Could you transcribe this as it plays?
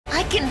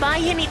can buy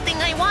anything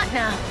I want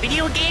now.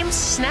 Video games,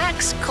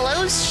 snacks,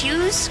 clothes,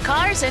 shoes,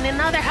 cars, and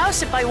another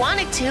house if I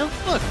wanted to.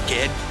 Look,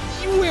 kid,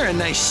 you wear a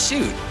nice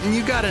suit and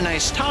you got a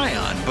nice tie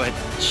on, but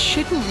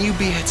shouldn't you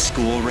be at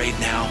school right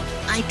now?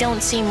 I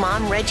don't see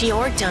Mom, Reggie,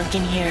 or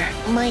Duncan here.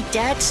 My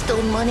dad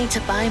stole money to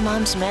buy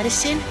Mom's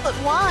medicine, but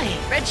why?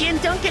 Reggie and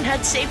Duncan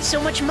had saved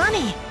so much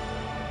money.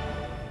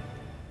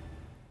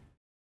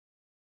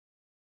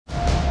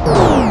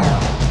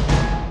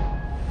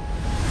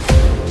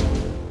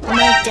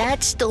 My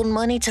dad stole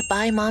money to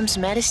buy Mom's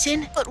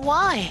medicine? But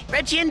why?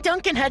 Reggie and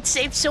Duncan had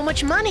saved so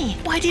much money.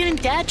 Why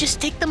didn't Dad just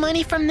take the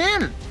money from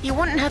them? You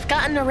wouldn't have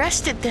gotten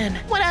arrested then.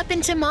 What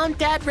happened to Mom,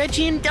 Dad,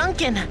 Reggie, and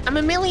Duncan? I'm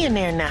a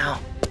millionaire now.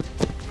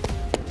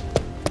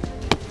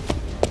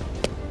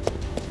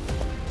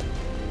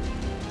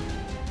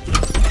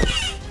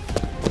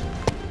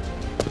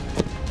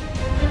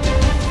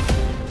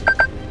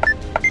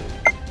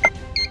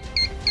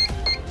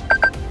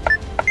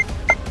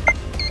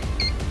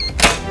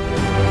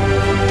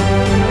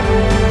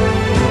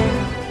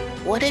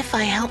 What if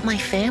I help my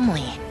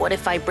family? What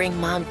if I bring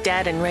Mom,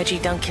 Dad, and Reggie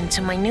Duncan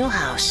to my new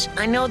house?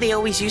 I know they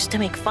always used to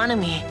make fun of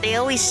me. They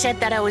always said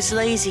that I was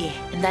lazy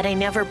and that I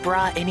never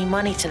brought any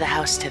money to the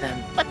house to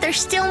them. But they're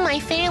still my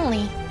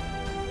family.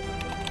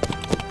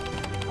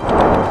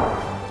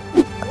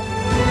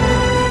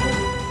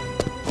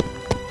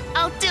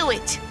 I'll do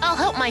it. I'll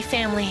help my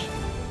family.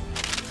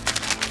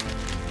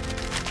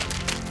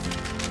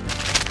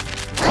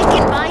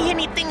 Buy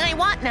anything I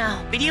want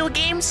now. Video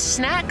games,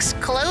 snacks,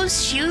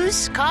 clothes,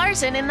 shoes,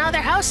 cars, and another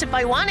house if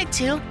I wanted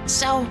to.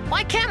 So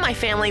why can't my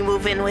family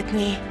move in with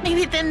me?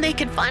 Maybe then they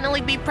could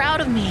finally be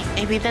proud of me.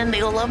 Maybe then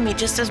they'll love me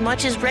just as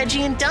much as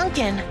Reggie and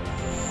Duncan.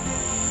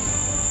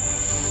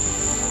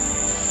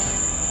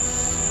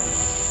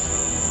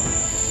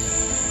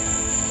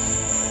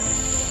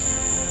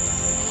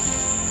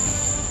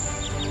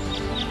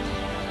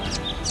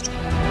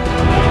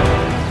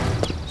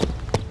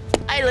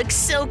 I look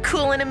so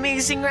cool and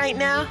amazing right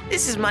now.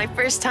 This is my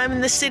first time in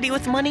the city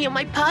with money in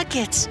my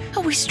pockets. I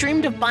always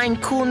dreamed of buying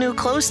cool new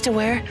clothes to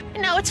wear,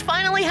 and now it's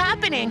finally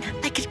happening.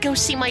 I could go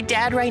see my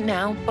dad right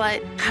now,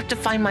 but I have to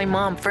find my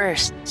mom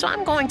first, so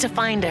I'm going to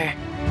find her.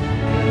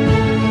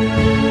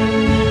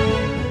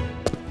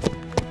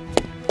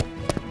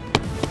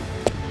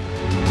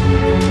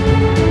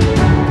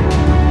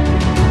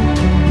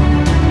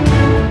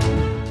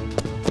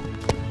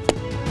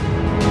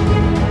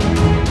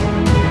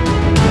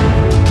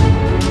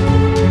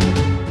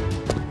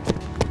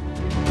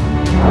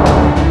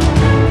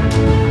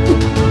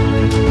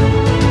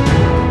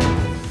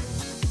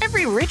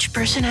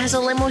 Person has a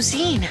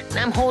limousine, and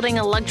I'm holding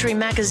a luxury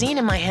magazine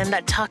in my hand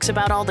that talks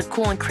about all the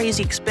cool and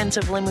crazy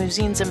expensive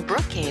limousines in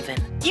Brookhaven.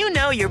 You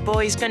know your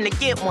boy's gonna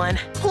get one.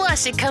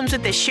 Plus, it comes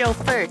with a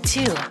chauffeur,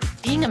 too.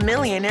 Being a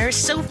millionaire is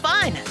so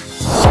fun.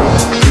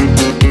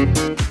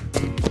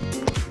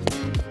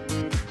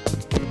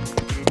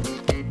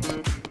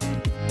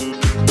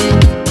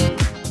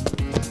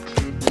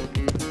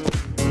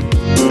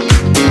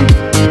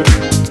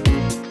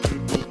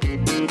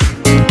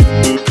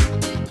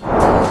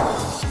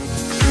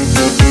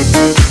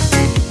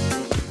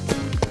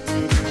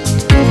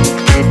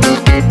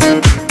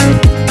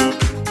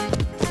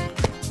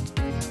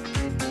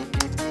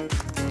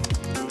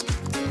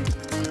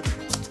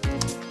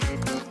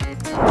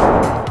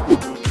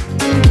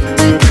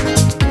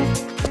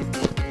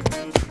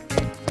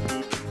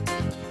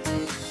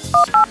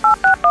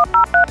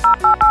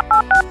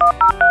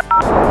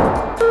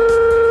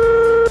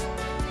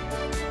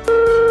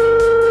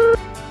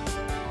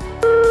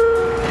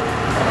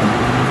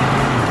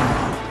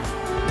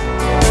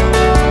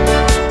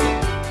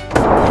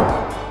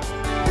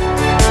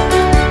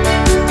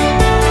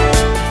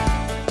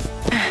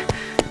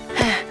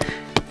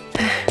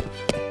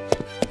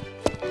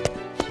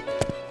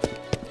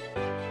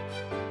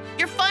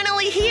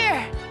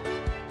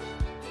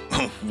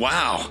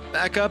 Wow,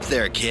 back up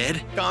there,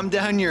 kid. Calm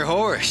down your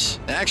horse.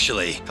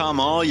 Actually, calm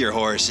all your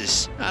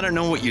horses. I don't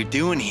know what you're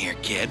doing here,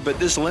 kid, but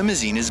this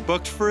limousine is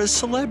booked for a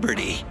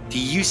celebrity. Do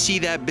you see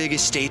that big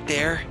estate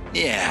there?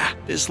 Yeah,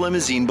 this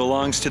limousine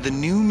belongs to the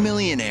new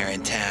millionaire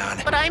in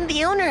town. But I'm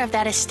the owner of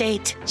that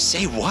estate.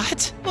 Say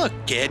what? Look,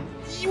 kid,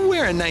 you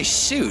wear a nice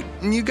suit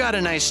and you got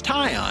a nice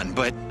tie on,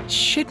 but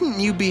shouldn't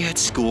you be at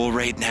school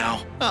right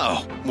now?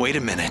 Oh, wait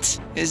a minute.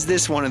 Is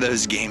this one of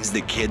those games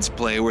that kids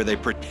play where they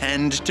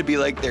pretend to be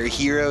like they're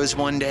heroes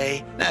one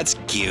day? That's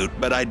cute,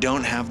 but I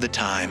don't have the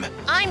time.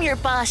 I'm your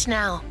boss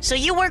now, so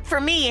you work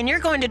for me and you're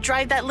going to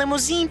drive that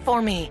limousine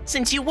for me.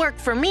 Since you work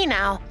for me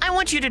now, I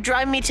want you to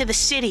drive me to the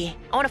city.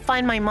 I want to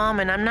find my mom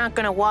and I'm not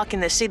going to walk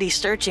in the city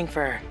searching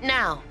for her.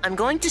 Now, I'm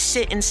going to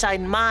sit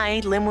inside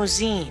my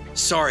limousine.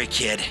 Sorry,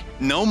 kid.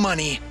 No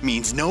money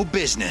means no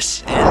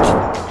business,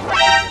 and...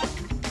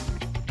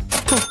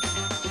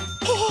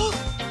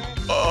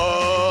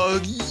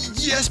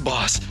 Yes,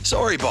 boss.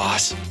 Sorry,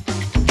 boss.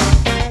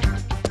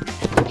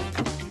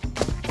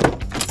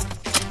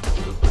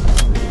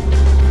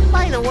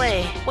 By the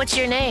way, what's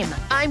your name?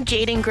 I'm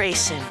Jaden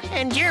Grayson,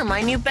 and you're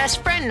my new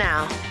best friend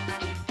now.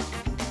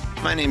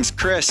 My name's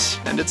Chris,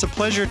 and it's a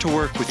pleasure to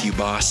work with you,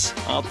 boss.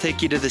 I'll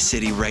take you to the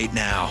city right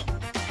now.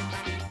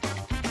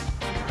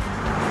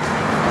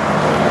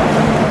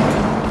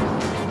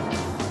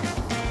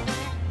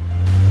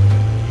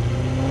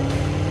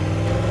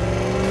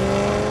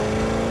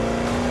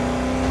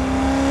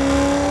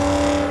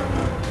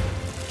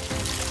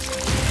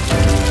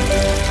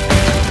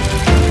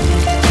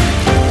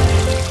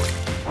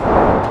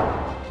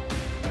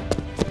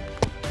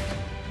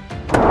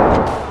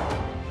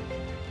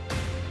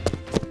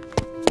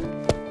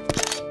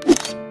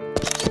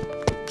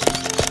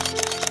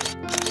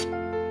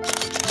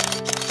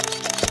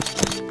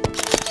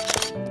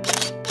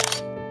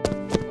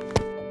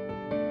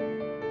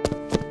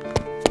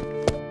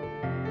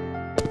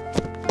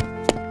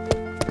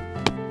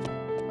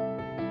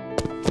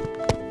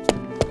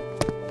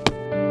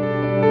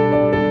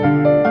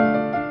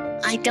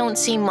 I don't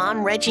see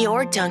Mom, Reggie,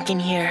 or Duncan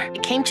here. I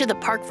came to the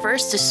park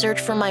first to search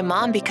for my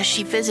mom because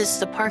she visits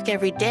the park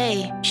every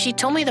day. She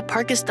told me the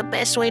park is the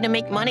best way to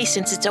make money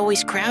since it's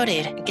always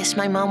crowded. I guess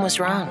my mom was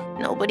wrong.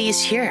 Nobody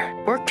is here.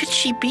 Where could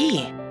she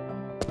be?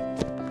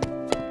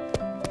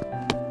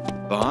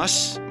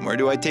 Boss, where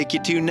do I take you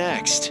to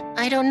next?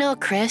 I don't know,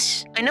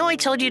 Chris. I know I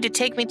told you to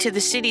take me to the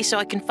city so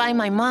I can find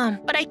my mom,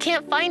 but I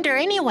can't find her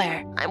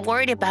anywhere. I'm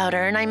worried about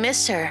her and I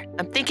miss her.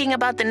 I'm thinking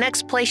about the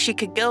next place she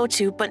could go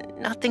to, but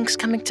nothing's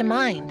coming to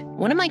mind.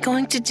 What am I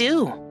going to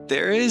do?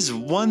 There is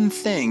one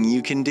thing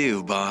you can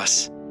do,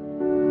 boss.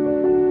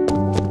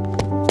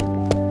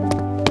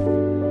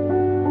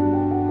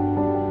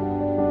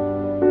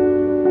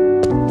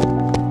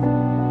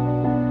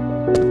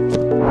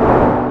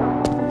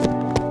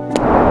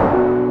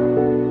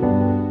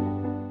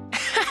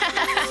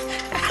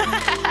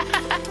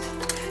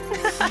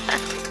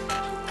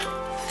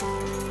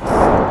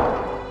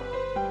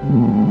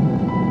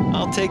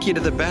 I'll take you to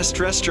the best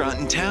restaurant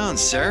in town,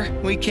 sir.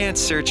 We can't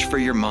search for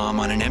your mom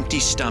on an empty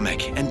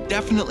stomach, and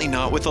definitely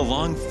not with a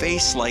long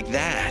face like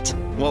that.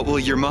 What will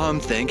your mom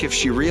think if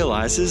she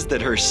realizes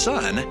that her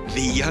son,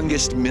 the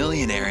youngest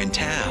millionaire in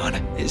town,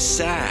 is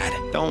sad?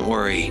 Don't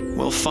worry,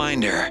 we'll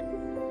find her.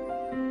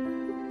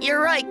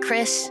 You're right,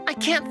 Chris. I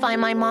can't find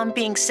my mom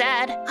being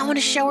sad. I want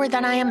to show her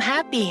that I am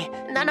happy,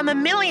 and that I'm a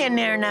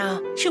millionaire now.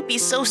 She'll be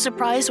so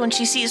surprised when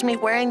she sees me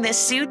wearing this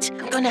suit.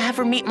 I'm gonna have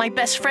her meet my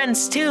best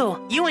friends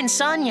too, you and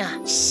Sonia.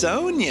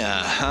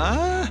 Sonia,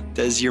 huh?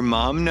 Does your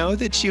mom know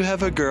that you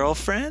have a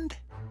girlfriend?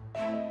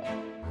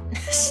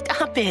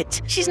 Stop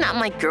it. She's not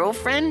my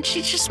girlfriend.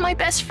 She's just my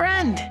best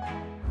friend.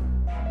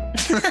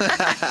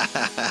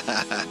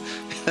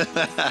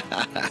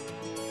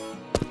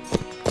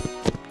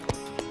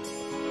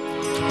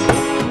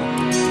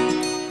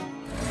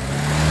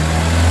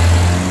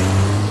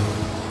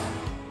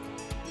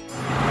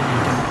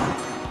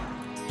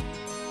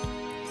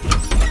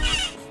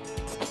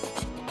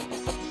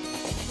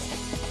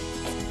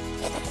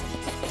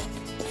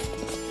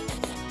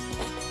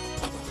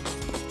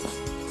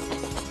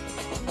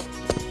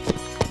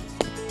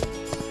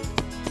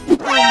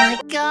 Oh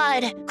my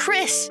God.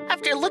 Chris,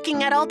 after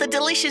looking at all the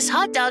delicious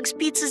hot dogs,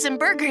 pizzas, and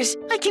burgers,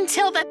 I can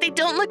tell that they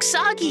don't look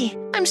soggy.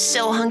 I'm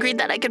so hungry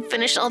that I could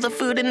finish all the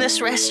food in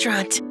this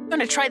restaurant. I'm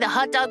gonna try the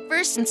hot dog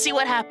first and see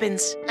what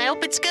happens. I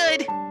hope it's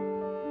good.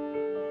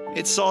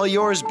 It's all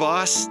yours,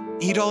 boss.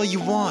 Eat all you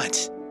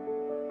want.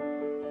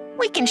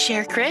 We can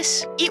share,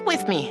 Chris. Eat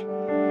with me.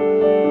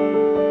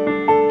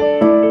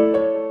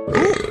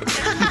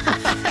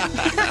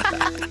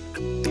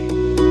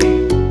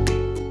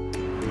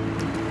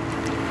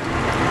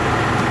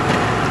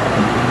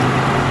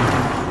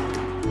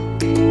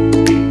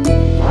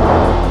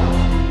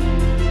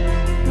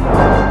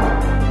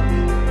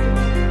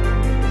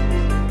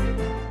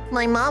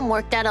 My mom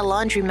worked at a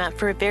laundromat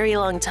for a very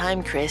long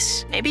time,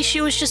 Chris. Maybe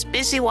she was just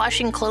busy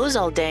washing clothes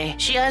all day.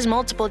 She has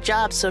multiple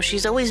jobs, so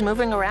she's always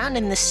moving around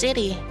in the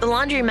city. The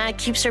laundromat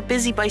keeps her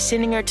busy by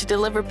sending her to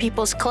deliver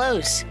people's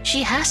clothes.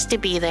 She has to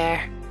be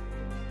there.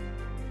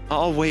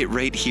 I'll wait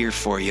right here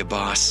for you,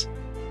 boss.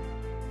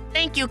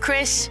 Thank you,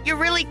 Chris. You're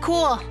really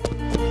cool.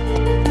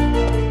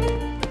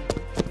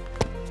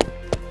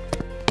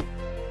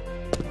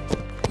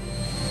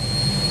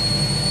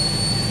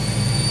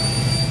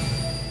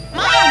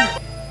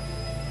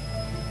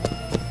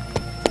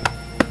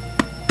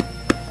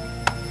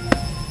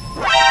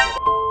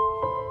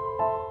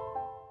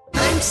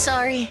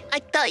 Sorry, I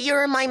thought you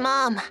were my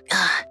mom.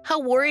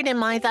 How worried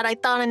am I that I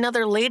thought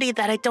another lady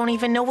that I don't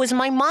even know was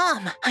my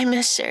mom. I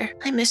miss her.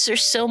 I miss her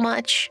so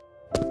much.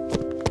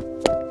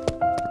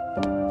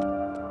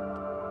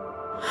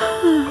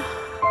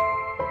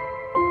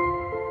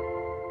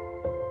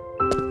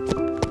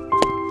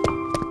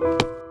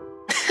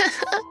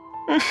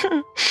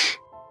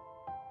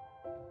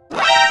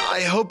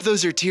 I hope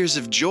those are tears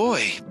of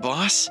joy,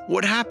 boss.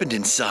 What happened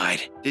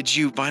inside? Did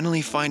you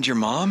finally find your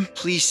mom?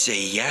 Please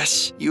say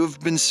yes. You have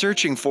been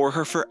searching for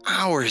her for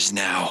hours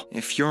now.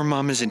 If your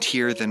mom isn't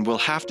here, then we'll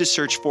have to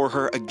search for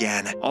her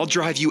again. I'll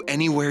drive you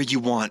anywhere you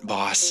want,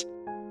 boss.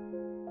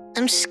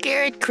 I'm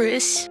scared,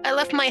 Chris. I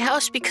left my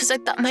house because I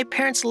thought my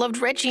parents loved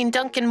Reggie and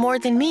Duncan more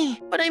than me.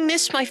 But I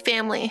miss my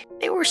family.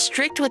 They were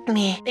strict with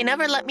me. They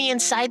never let me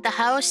inside the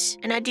house,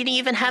 and I didn't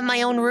even have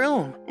my own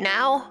room.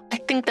 Now, I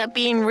think that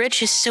being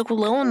rich is so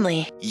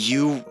lonely.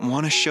 You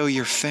want to show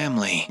your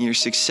family your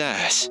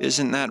success.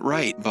 Isn't that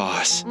right,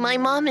 boss? My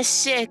mom is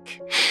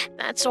sick.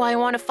 That's why I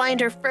want to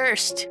find her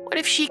first. What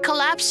if she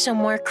collapsed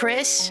somewhere,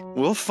 Chris?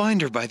 We'll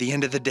find her by the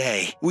end of the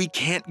day. We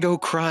can't go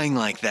crying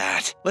like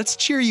that. Let's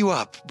cheer you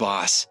up,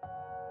 boss.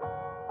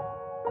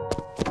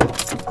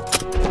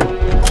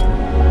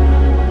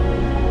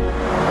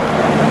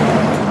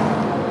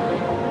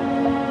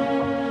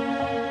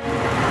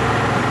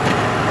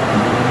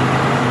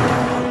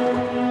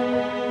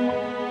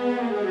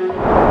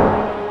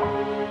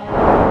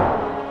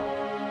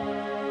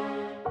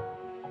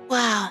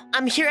 Wow,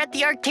 I'm here at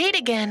the arcade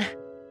again.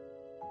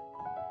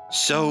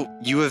 So,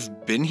 you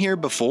have been here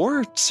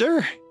before,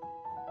 sir?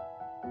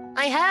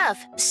 I have.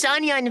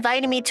 Sonia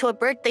invited me to a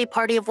birthday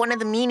party of one of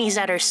the meanies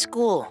at her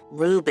school,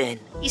 Ruben.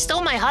 He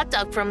stole my hot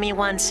dog from me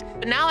once,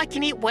 but now I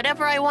can eat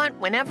whatever I want,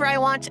 whenever I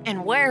want,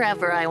 and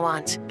wherever I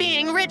want.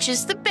 Being rich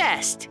is the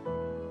best.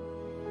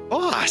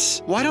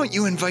 Boss, why don't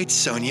you invite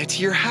Sonia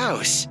to your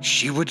house?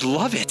 She would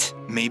love it.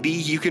 Maybe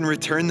you can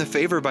return the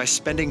favor by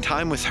spending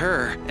time with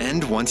her.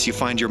 And once you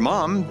find your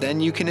mom,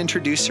 then you can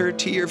introduce her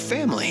to your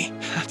family.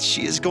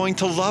 She is going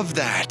to love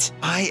that.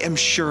 I am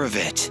sure of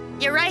it.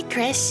 You're right,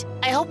 Chris.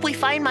 I hope we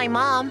find my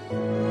mom.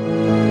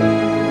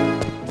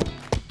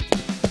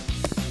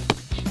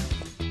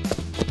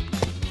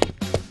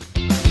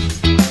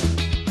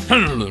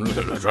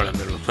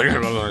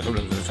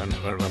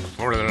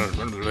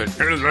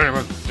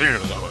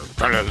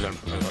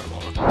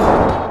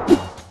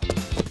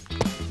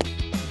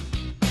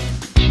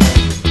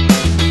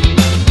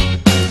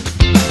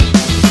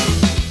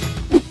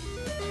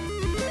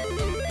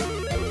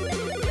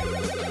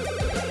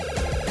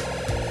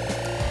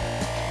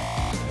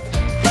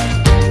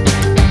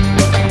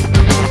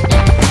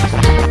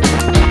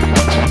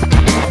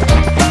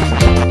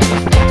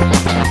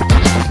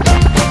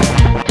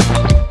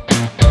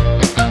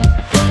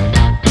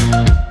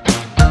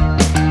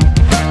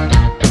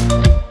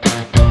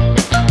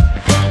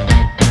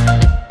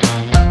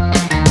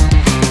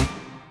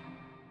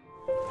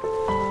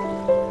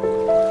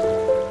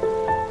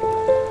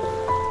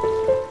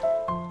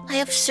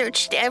 I've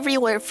searched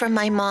everywhere for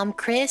my mom,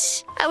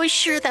 Chris. I was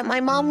sure that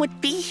my mom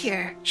would be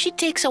here. She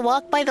takes a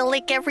walk by the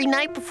lake every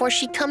night before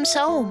she comes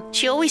home.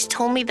 She always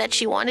told me that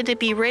she wanted to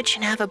be rich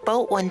and have a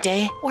boat one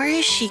day. Where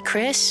is she,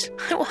 Chris?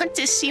 I want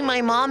to see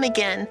my mom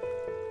again.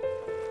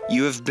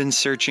 You have been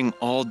searching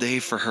all day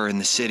for her in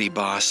the city,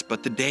 boss,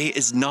 but the day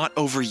is not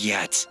over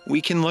yet.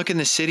 We can look in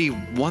the city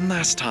one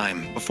last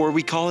time before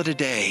we call it a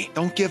day.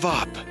 Don't give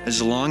up.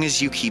 As long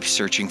as you keep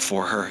searching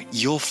for her,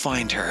 you'll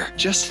find her.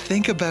 Just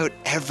think about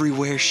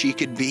everywhere she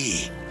could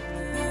be.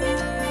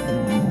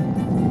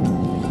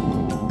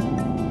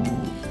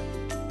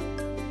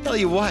 Tell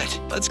you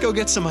what, let's go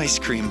get some ice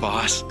cream,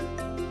 boss.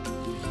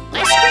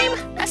 Ice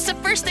cream? That's the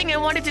first thing I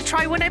wanted to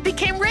try when I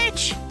became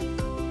rich.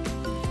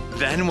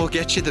 Then we'll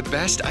get you the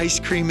best ice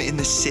cream in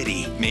the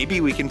city.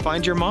 Maybe we can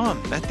find your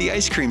mom at the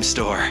ice cream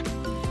store.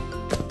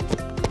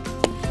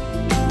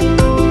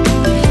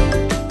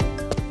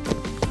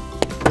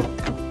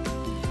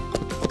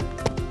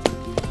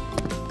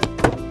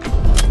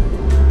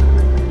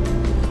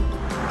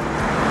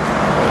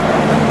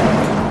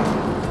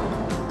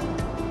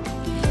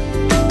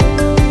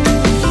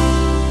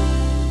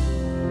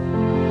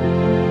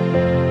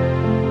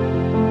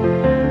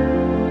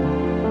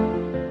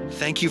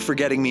 Thank you for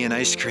getting me an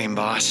ice cream,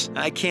 boss.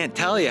 I can't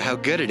tell you how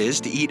good it is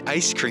to eat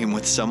ice cream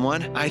with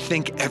someone. I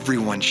think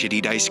everyone should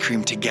eat ice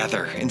cream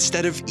together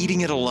instead of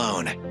eating it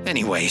alone.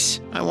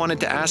 Anyways, I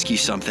wanted to ask you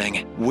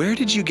something. Where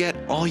did you get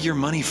all your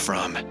money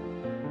from?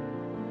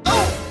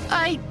 Oh,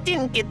 I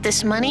didn't get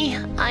this money.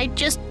 I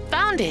just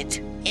found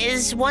it.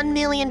 Is $1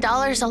 million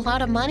a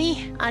lot of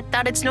money? I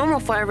thought it's normal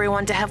for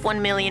everyone to have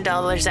 $1 million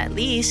at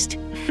least.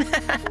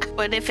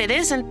 But if it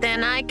isn't,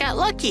 then I got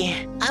lucky.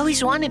 I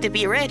always wanted to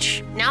be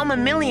rich. Now I'm a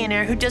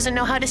millionaire who doesn't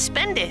know how to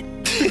spend it.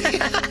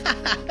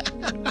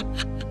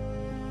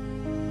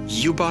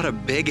 You bought a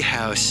big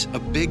house, a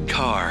big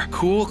car,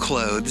 cool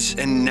clothes,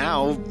 and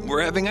now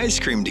we're having ice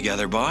cream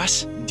together,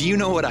 boss. Do you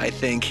know what I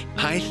think?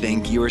 I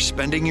think you are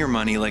spending your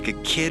money like a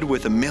kid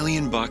with $1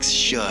 million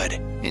should.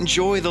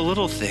 Enjoy the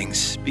little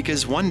things,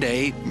 because one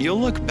day you'll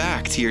look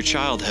back to your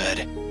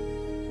childhood.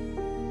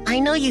 I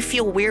know you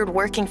feel weird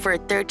working for a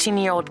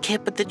 13-year-old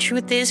kid, but the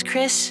truth is,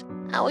 Chris,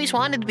 I always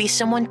wanted to be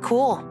someone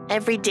cool.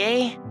 Every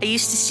day, I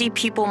used to see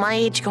people my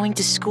age going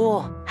to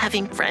school,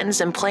 having friends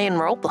and playing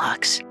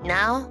Roblox.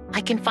 Now,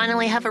 I can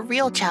finally have a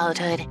real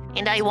childhood,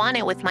 and I want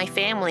it with my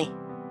family.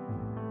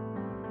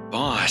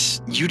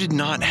 Boss, you did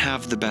not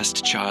have the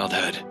best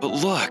childhood. But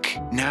look,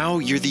 now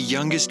you're the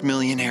youngest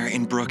millionaire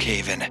in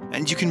Brookhaven,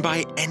 and you can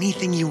buy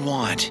anything you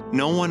want.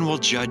 No one will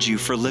judge you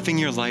for living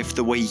your life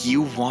the way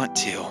you want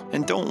to.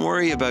 And don't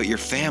worry about your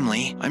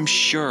family. I'm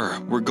sure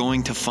we're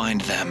going to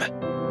find them.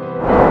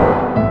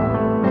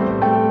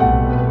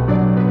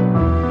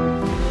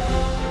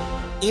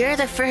 You're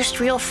the first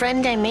real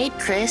friend I made,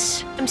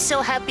 Chris. I'm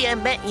so happy I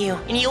met you,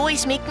 and you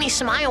always make me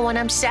smile when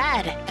I'm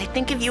sad. I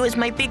think of you as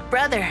my big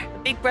brother, a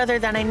big brother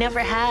that I never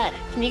had.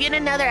 Can you get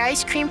another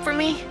ice cream for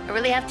me? I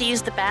really have to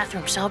use the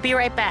bathroom, so I'll be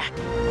right back.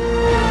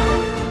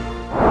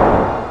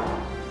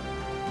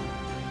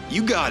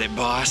 You got it,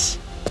 boss.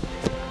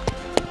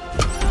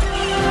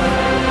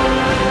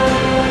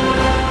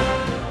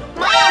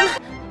 Mom!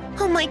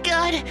 Oh my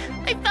god,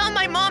 I found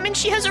my mom and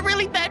she has a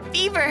really bad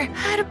fever. I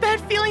had a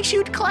bad feeling she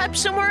would collapse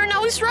somewhere and I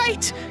was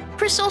right.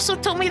 Chris also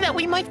told me that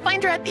we might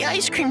find her at the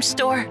ice cream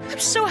store. I'm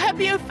so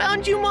happy I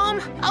found you,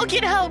 Mom. I'll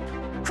get help.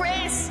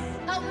 Chris,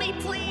 help me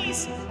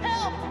please.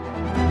 Help!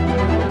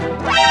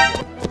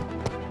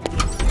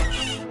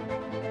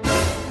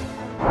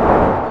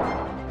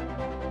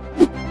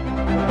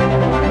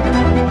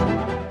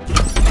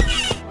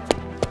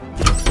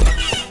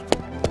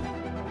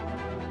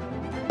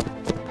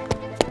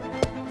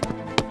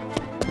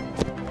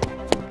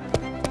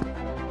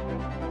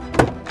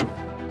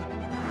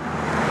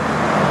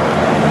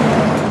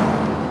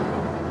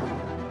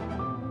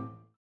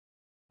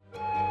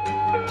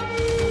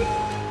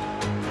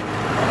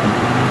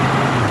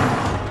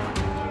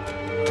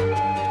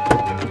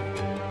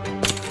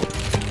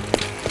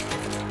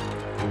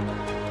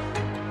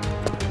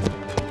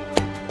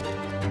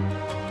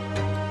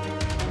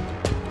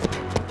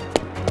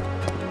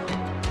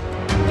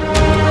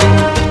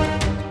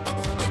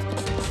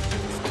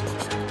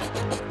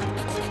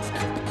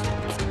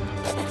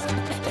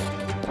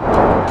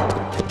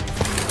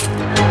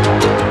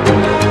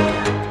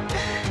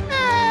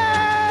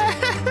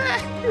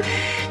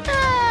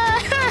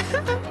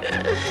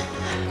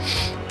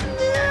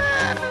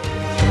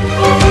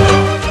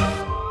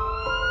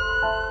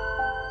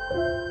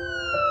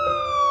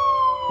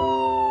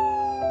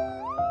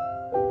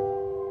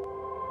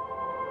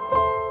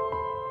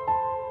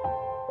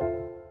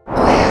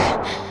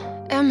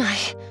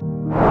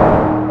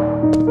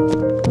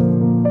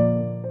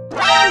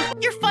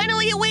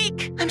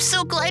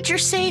 You're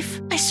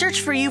safe. I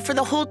searched for you for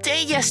the whole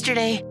day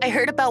yesterday. I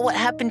heard about what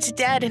happened to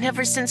Dad, and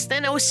ever since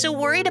then I was so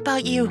worried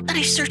about you that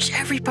I searched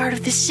every part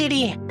of the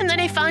city. And then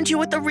I found you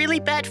with a really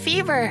bad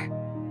fever.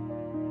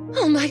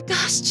 Oh my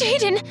gosh,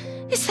 Jaden!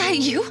 Is that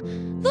you?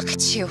 Look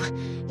at you.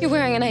 You're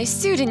wearing a nice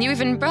suit and you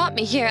even brought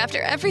me here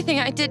after everything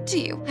I did to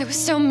you. I was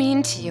so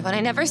mean to you and I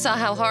never saw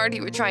how hard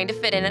you were trying to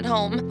fit in at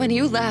home. When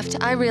you left,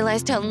 I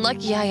realized how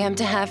lucky I am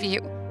to have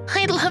you.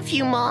 I love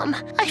you, Mom.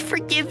 I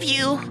forgive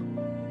you.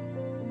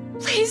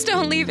 Please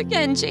don't leave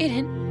again,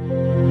 Jaden.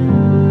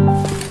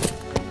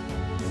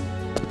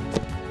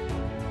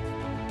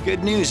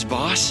 Good news,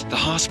 boss. The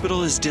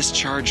hospital has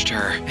discharged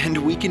her, and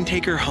we can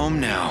take her home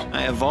now.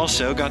 I have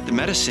also got the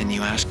medicine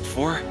you asked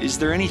for. Is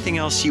there anything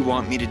else you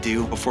want me to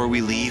do before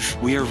we leave?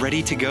 We are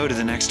ready to go to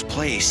the next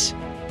place.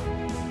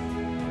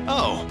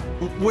 Oh,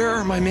 where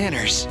are my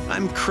manners?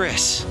 I'm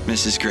Chris,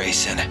 Mrs.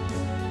 Grayson.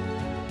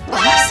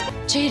 Boss?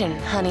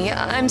 Jaden, honey,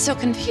 I'm so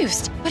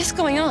confused. What is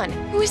going on?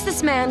 Who is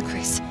this man,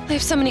 Chris? I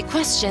have so many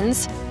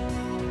questions.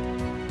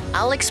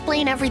 I'll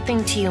explain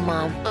everything to you,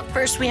 Mom. But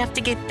first we have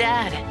to get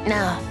Dad.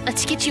 Now,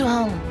 let's get you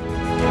home.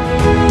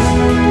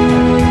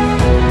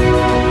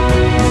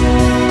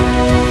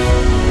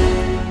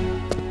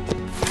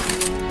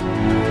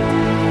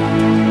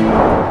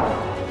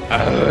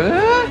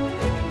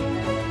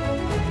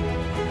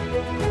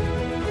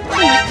 Oh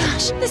my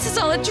gosh, this is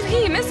all a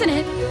dream, isn't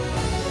it?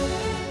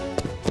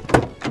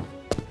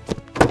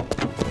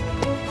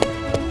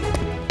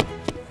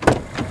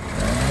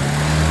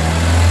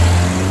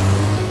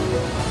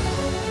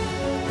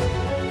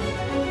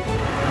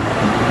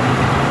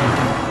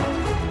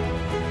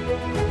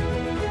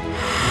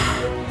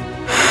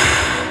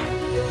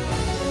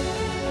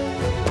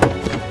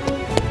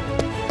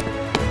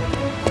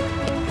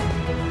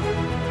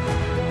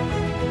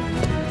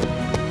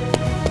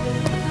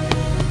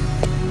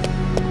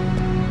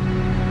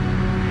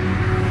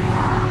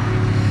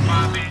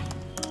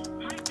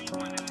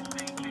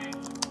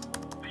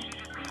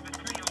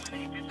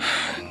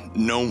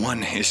 No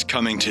one is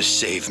coming to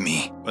save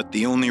me, but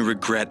the only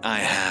regret I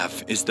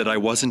have is that I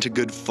wasn't a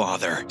good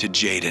father to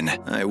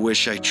Jaden. I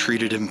wish I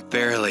treated him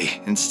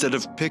fairly instead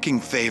of picking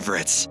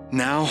favorites.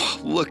 Now,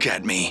 look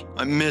at me.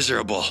 I'm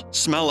miserable,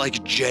 smell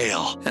like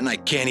jail, and I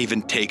can't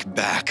even take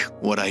back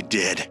what I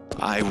did.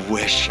 I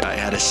wish I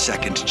had a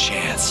second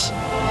chance.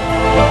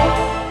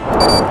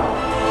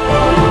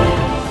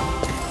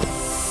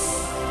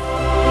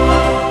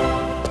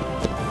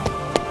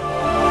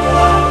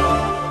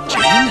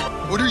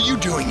 What are you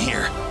doing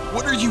here?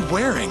 What are you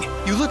wearing?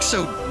 You look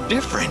so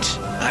different.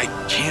 I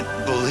can't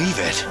believe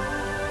it.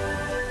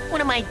 What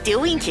am I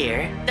doing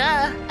here?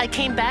 Duh, I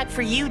came back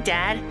for you,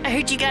 Dad. I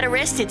heard you got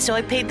arrested, so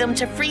I paid them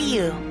to free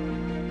you.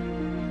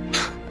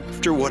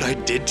 After what I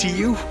did to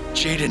you?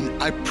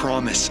 Jaden, I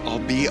promise I'll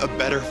be a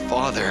better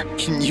father.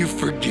 Can you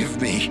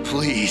forgive me,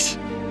 please?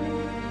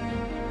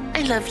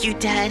 I love you,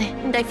 Dad,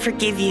 and I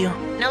forgive you.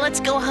 Now let's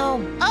go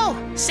home. Oh,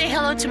 say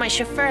hello to my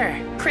chauffeur,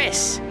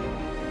 Chris.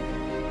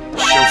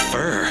 Chauffeur?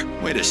 fur.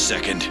 Wait a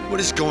second. What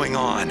is going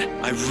on?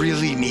 I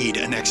really need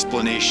an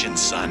explanation,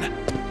 son.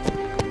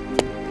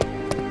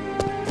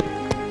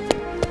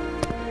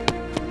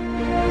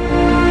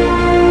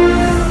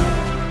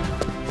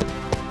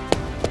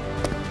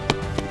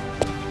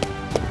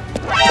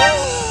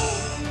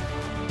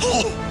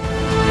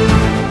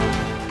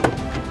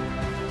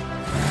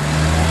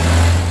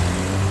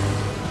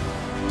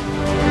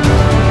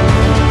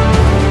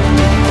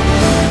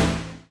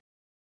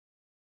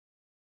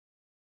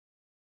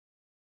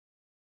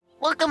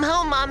 Welcome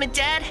home, Mom and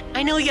Dad.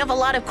 I know you have a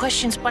lot of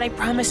questions, but I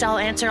promise I'll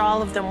answer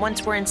all of them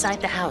once we're inside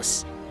the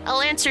house.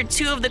 I'll answer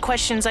 2 of the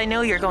questions I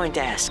know you're going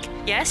to ask.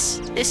 Yes,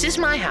 this is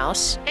my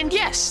house, and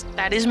yes,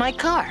 that is my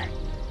car.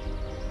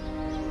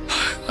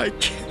 I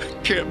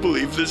can't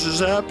believe this is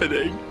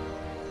happening.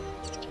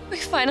 We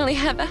finally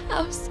have a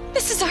house.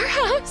 This is our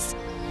house.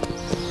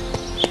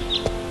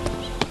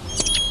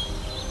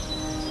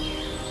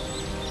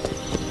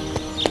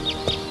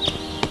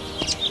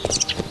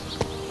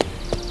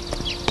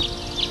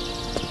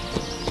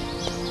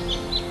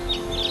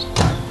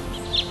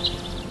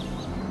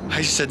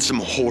 I said some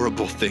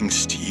horrible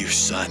things to you,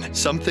 son.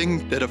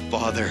 Something that a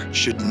father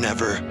should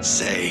never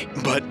say.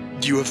 But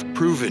you have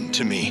proven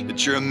to me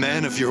that you're a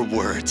man of your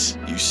words.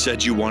 You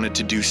said you wanted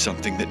to do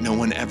something that no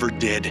one ever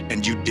did,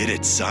 and you did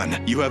it,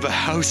 son. You have a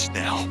house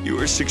now. You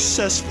are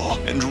successful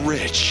and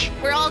rich.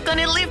 We're all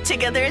gonna live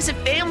together as a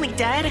family,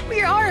 Dad.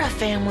 We are a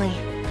family.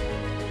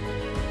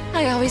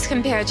 I always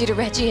compared you to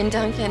Reggie and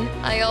Duncan.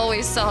 I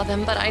always saw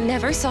them, but I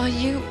never saw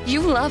you.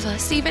 You love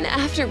us, even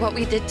after what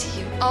we did to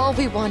you. All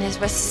we wanted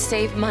was to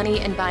save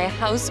money and buy a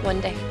house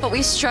one day. But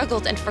we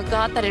struggled and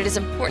forgot that it is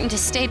important to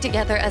stay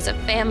together as a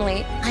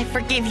family. I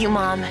forgive you,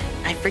 Mom.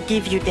 I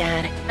forgive you,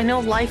 Dad. I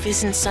know life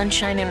isn't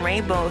sunshine and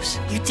rainbows.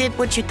 You did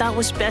what you thought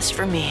was best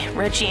for me,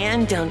 Reggie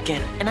and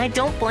Duncan, and I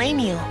don't blame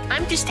you.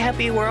 I'm just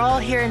happy we're all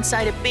here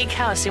inside a big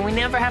house and we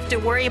never have to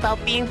worry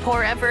about being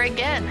poor ever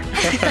again.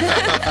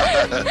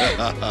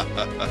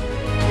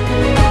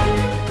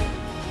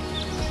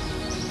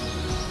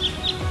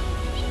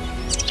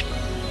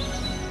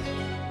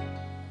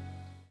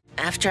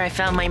 After I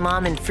found my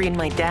mom and freed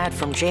my dad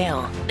from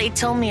jail, they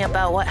told me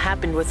about what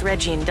happened with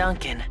Reggie and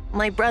Duncan.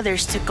 My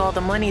brothers took all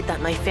the money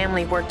that my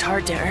family worked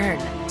hard to earn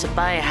to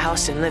buy a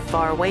house and live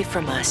far away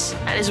from us.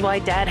 That is why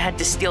Dad had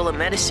to steal the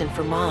medicine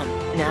for Mom.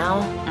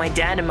 Now, my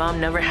dad and Mom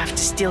never have to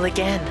steal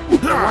again. The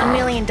 $1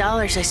 million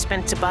I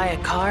spent to buy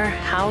a car,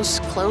 house,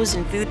 clothes,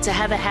 and food to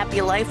have a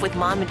happy life with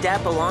Mom and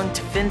Dad belonged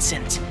to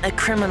Vincent, a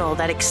criminal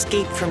that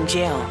escaped from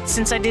jail.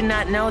 Since I did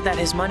not know that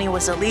his money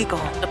was illegal,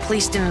 the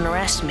police didn't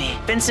arrest me.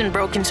 Vincent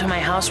broke into my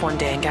house one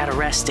day and got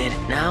arrested.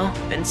 Now,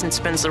 Vincent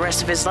spends the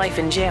rest of his life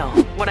in jail.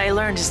 What I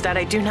learned is that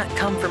I do not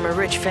come from a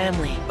rich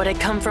family, but I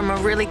come from a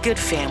really good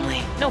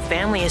family. No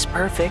family is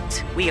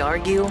perfect. We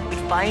argue, we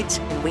fight,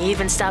 and we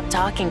even stop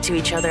talking to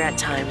each other at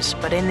times.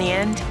 But in the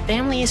end,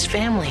 family is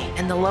family,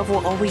 and the love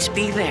will always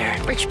be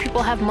there. Rich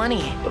people have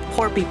money, but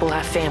poor people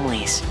have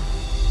families.